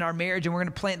life in our marriage, and we're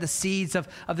going to plant the seeds of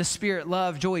the Spirit,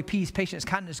 love, joy, peace, patience,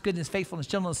 kindness, goodness, faithfulness,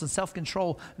 gentleness, and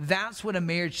self-control. That's what a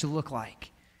marriage should look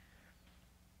like.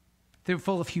 They're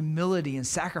full of humility and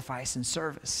sacrifice and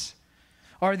service.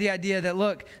 Or the idea that,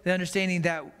 look, the understanding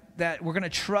that we're going to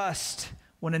trust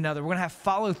one another. We're going to have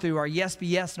follow through, our yes be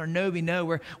yes and our no be no.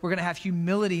 We're going to have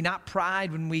humility, not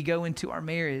pride, when we go into our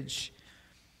marriage.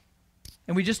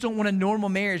 And we just don't want a normal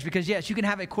marriage, because yes, you can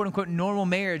have a quote unquote normal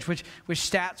marriage, which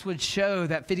stats would show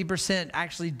that 50%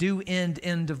 actually do end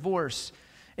in divorce.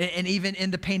 And even in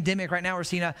the pandemic right now, we're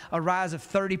seeing a rise of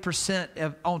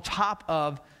 30% on top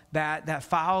of that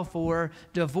file for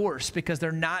divorce, because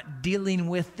they're not dealing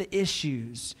with the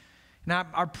issues. And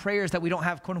our prayer is that we don't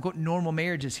have quote unquote normal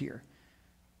marriages here.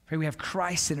 Pray we have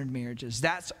Christ-centered marriages.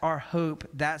 That's our hope.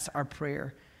 That's our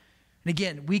prayer. And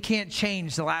again, we can't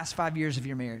change the last 5 years of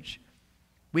your marriage.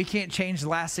 We can't change the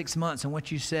last 6 months and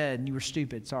what you said and you were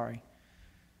stupid, sorry.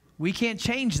 We can't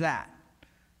change that.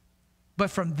 But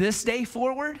from this day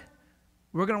forward,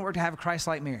 we're going to work to have a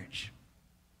Christ-like marriage.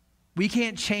 We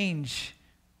can't change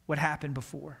what happened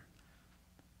before,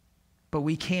 but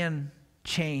we can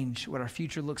change what our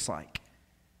future looks like.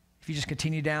 If you just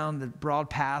continue down the broad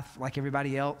path like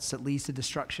everybody else that leads to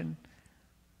destruction,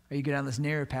 or you go down this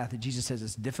narrow path that Jesus says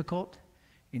is difficult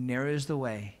and narrow is the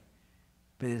way,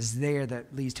 but it is there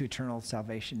that leads to eternal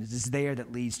salvation. It is there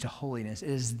that leads to holiness.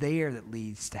 It is there that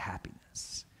leads to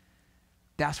happiness.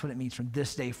 That's what it means from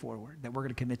this day forward, that we're going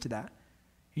to commit to that.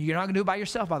 You're not going to do it by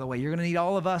yourself, by the way. You're going to need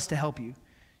all of us to help you.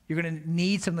 You're going to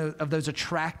need some of those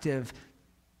attractive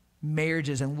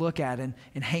marriages and look at and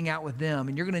hang out with them.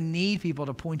 And you're going to need people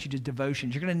to point you to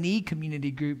devotions. You're going to need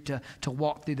community group to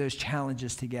walk through those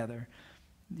challenges together.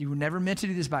 You were never meant to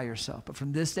do this by yourself. But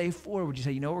from this day forward, would you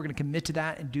say, you know what, we're going to commit to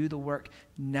that and do the work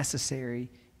necessary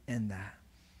in that.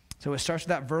 So it starts with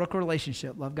that vertical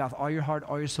relationship. Love God with all your heart,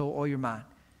 all your soul, all your mind.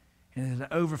 And there's an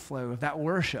overflow of that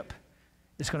worship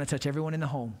that's going to touch everyone in the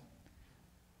home.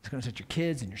 It's going to touch your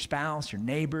kids and your spouse, your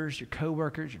neighbors, your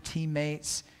coworkers, your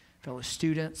teammates, fellow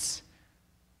students.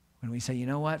 When we say, you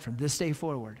know what, from this day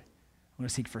forward, I'm going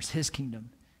to seek first his kingdom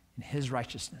and his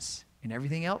righteousness, and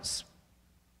everything else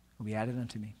will be added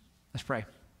unto me. Let's pray.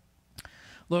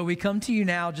 Lord, we come to you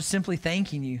now just simply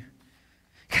thanking you,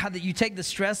 God, that you take the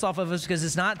stress off of us, because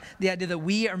it's not the idea that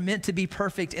we are meant to be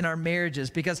perfect in our marriages,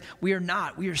 because we are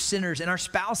not. We are sinners, and our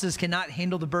spouses cannot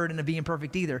handle the burden of being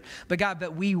perfect either. But God,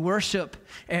 but we worship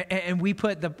and we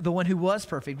put the one who was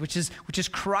perfect, which is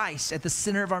Christ, at the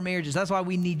center of our marriages. That's why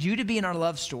we need you to be in our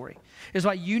love story. It's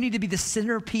why you need to be the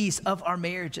centerpiece of our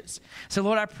marriages. So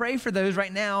Lord, I pray for those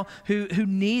right now who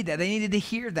need that. They needed to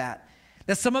hear that.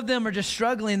 That some of them are just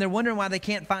struggling. They're wondering why they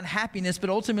can't find happiness,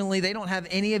 but ultimately they don't have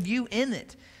any of you in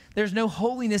it. There's no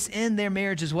holiness in their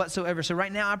marriages whatsoever. So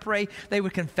right now I pray they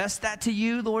would confess that to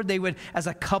you, Lord. They would, as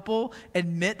a couple,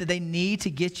 admit that they need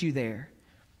to get you there.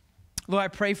 Lord, I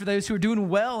pray for those who are doing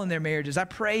well in their marriages. I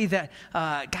pray that,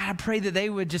 God, I pray that they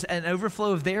would just, an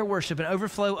overflow of their worship, an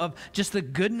overflow of just the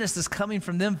goodness that's coming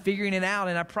from them figuring it out.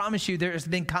 And I promise you there has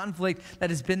been conflict that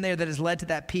has been there that has led to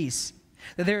that peace.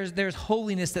 That there's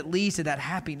holiness that leads to that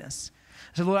happiness.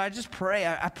 So Lord, I just pray,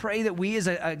 I pray that we as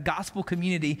a gospel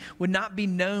community would not be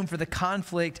known for the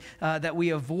conflict that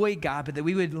we avoid, God, but that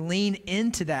we would lean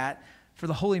into that for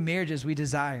the holy marriages we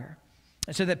desire.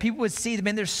 And so that people would see that,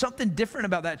 man, there's something different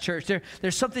about that church.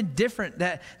 There's something different,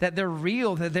 that they're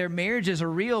real, that their marriages are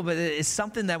real, but it's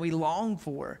something that we long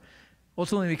for.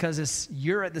 Ultimately because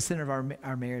you're at the center of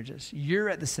our marriages. You're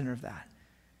at the center of that.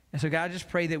 And so, God, I just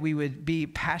pray that we would be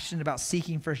passionate about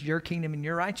seeking first your kingdom and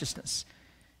your righteousness.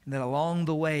 And that along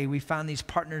the way, we find these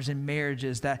partners in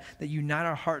marriages that unite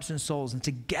our hearts and souls. And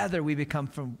together we become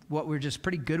from what we're just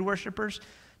pretty good worshipers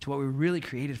to what we're really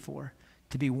created for,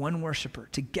 to be one worshiper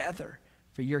together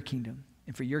for your kingdom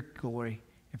and for your glory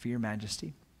and for your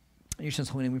majesty. In your son's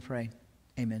holy name we pray.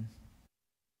 Amen.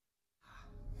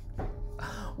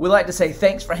 We'd like to say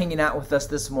thanks for hanging out with us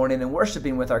this morning and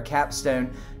worshiping with our Capstone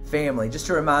family. Just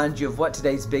to remind you of what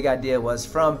today's big idea was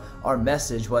from our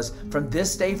message was, from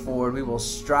this day forward, we will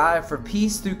strive for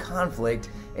peace through conflict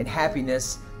and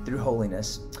happiness through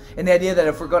holiness. And the idea that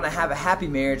if we're going to have a happy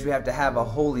marriage, we have to have a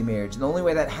holy marriage. And the only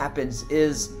way that happens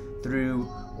is through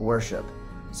worship.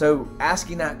 So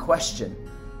asking that question,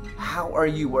 how are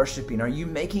you worshiping? Are you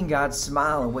making God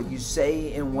smile in what you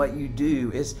say and what you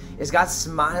do? Is God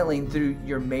smiling through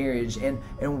your marriage and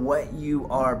what you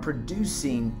are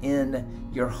producing in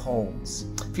your homes?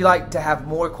 If you'd like to have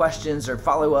more questions or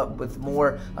follow up with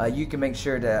more, you can make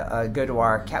sure to go to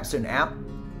our Capstone app.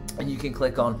 and you can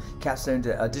click on Capstone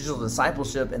Digital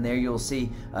Discipleship, and there you'll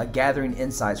see Gathering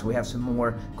Insights. We have some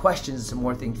more questions and some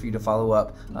more things for you to follow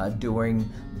up during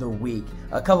the week.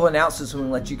 A couple of announcements we want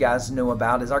to let you guys know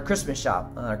about is our Christmas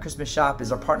shop. Our Christmas shop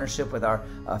is our partnership with our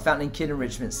Fountain Kid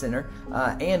Enrichment Center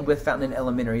and with Fountain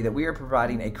Elementary, that we are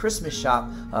providing a Christmas shop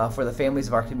for the families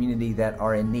of our community that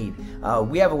are in need.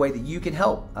 We have a way that you can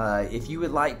help. If you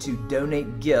would like to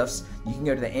donate gifts, you can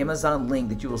go to the Amazon link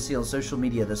that you will see on social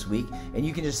media this week, and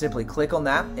you can just simply click on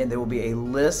that, and there will be a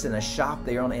list and a shop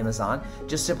there on Amazon.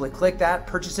 Just simply click that,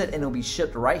 purchase it, and it'll be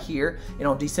shipped right here. And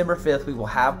on December 5th, we will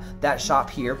have that shop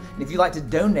here. And if you'd like to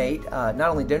donate, not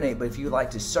only donate, but if you'd like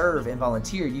to serve and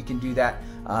volunteer, you can do that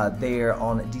there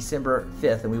on December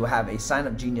 5th. And we will have a sign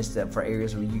up genius step for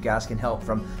areas where you guys can help,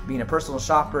 from being a personal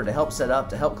shopper to help set up,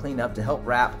 to help clean up, to help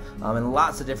wrap, and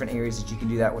lots of different areas that you can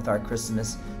do that with our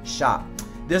Christmas shop.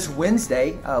 This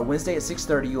Wednesday at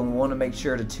 6:30, you'll want to make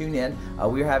sure to tune in.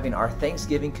 We are having our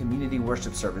Thanksgiving community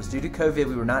worship service. Due to COVID,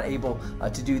 we were not able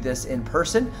to do this in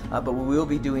person, but we will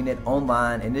be doing it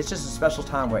online. And it's just a special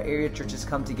time where area churches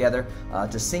come together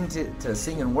to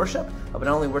sing and worship, but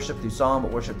not only worship through song,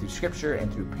 but worship through scripture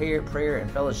and through prayer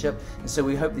and fellowship. And so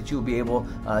we hope that you will be able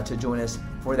to join us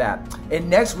for that. And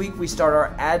next week, we start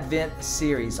our Advent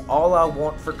series, All I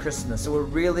Want for Christmas. So we're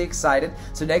really excited.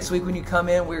 So next week when you come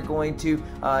in, we're going to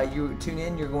you tune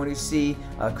in, you're going to see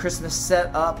Christmas set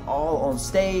up all on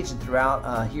stage and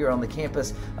throughout here on the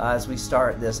campus as we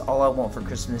start this All I Want for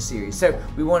Christmas series. So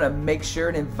we want to make sure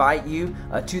and invite you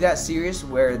to that series,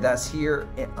 whether that's here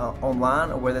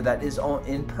online or whether that is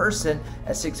in person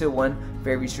at 601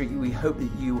 Fairview Street. We hope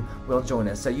that you will join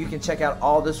us. So you can check out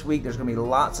all this week. There's going to be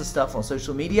lots of stuff on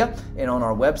social media and on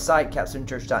our website,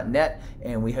 capstonechurch.net,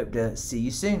 and we hope to see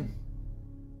you soon.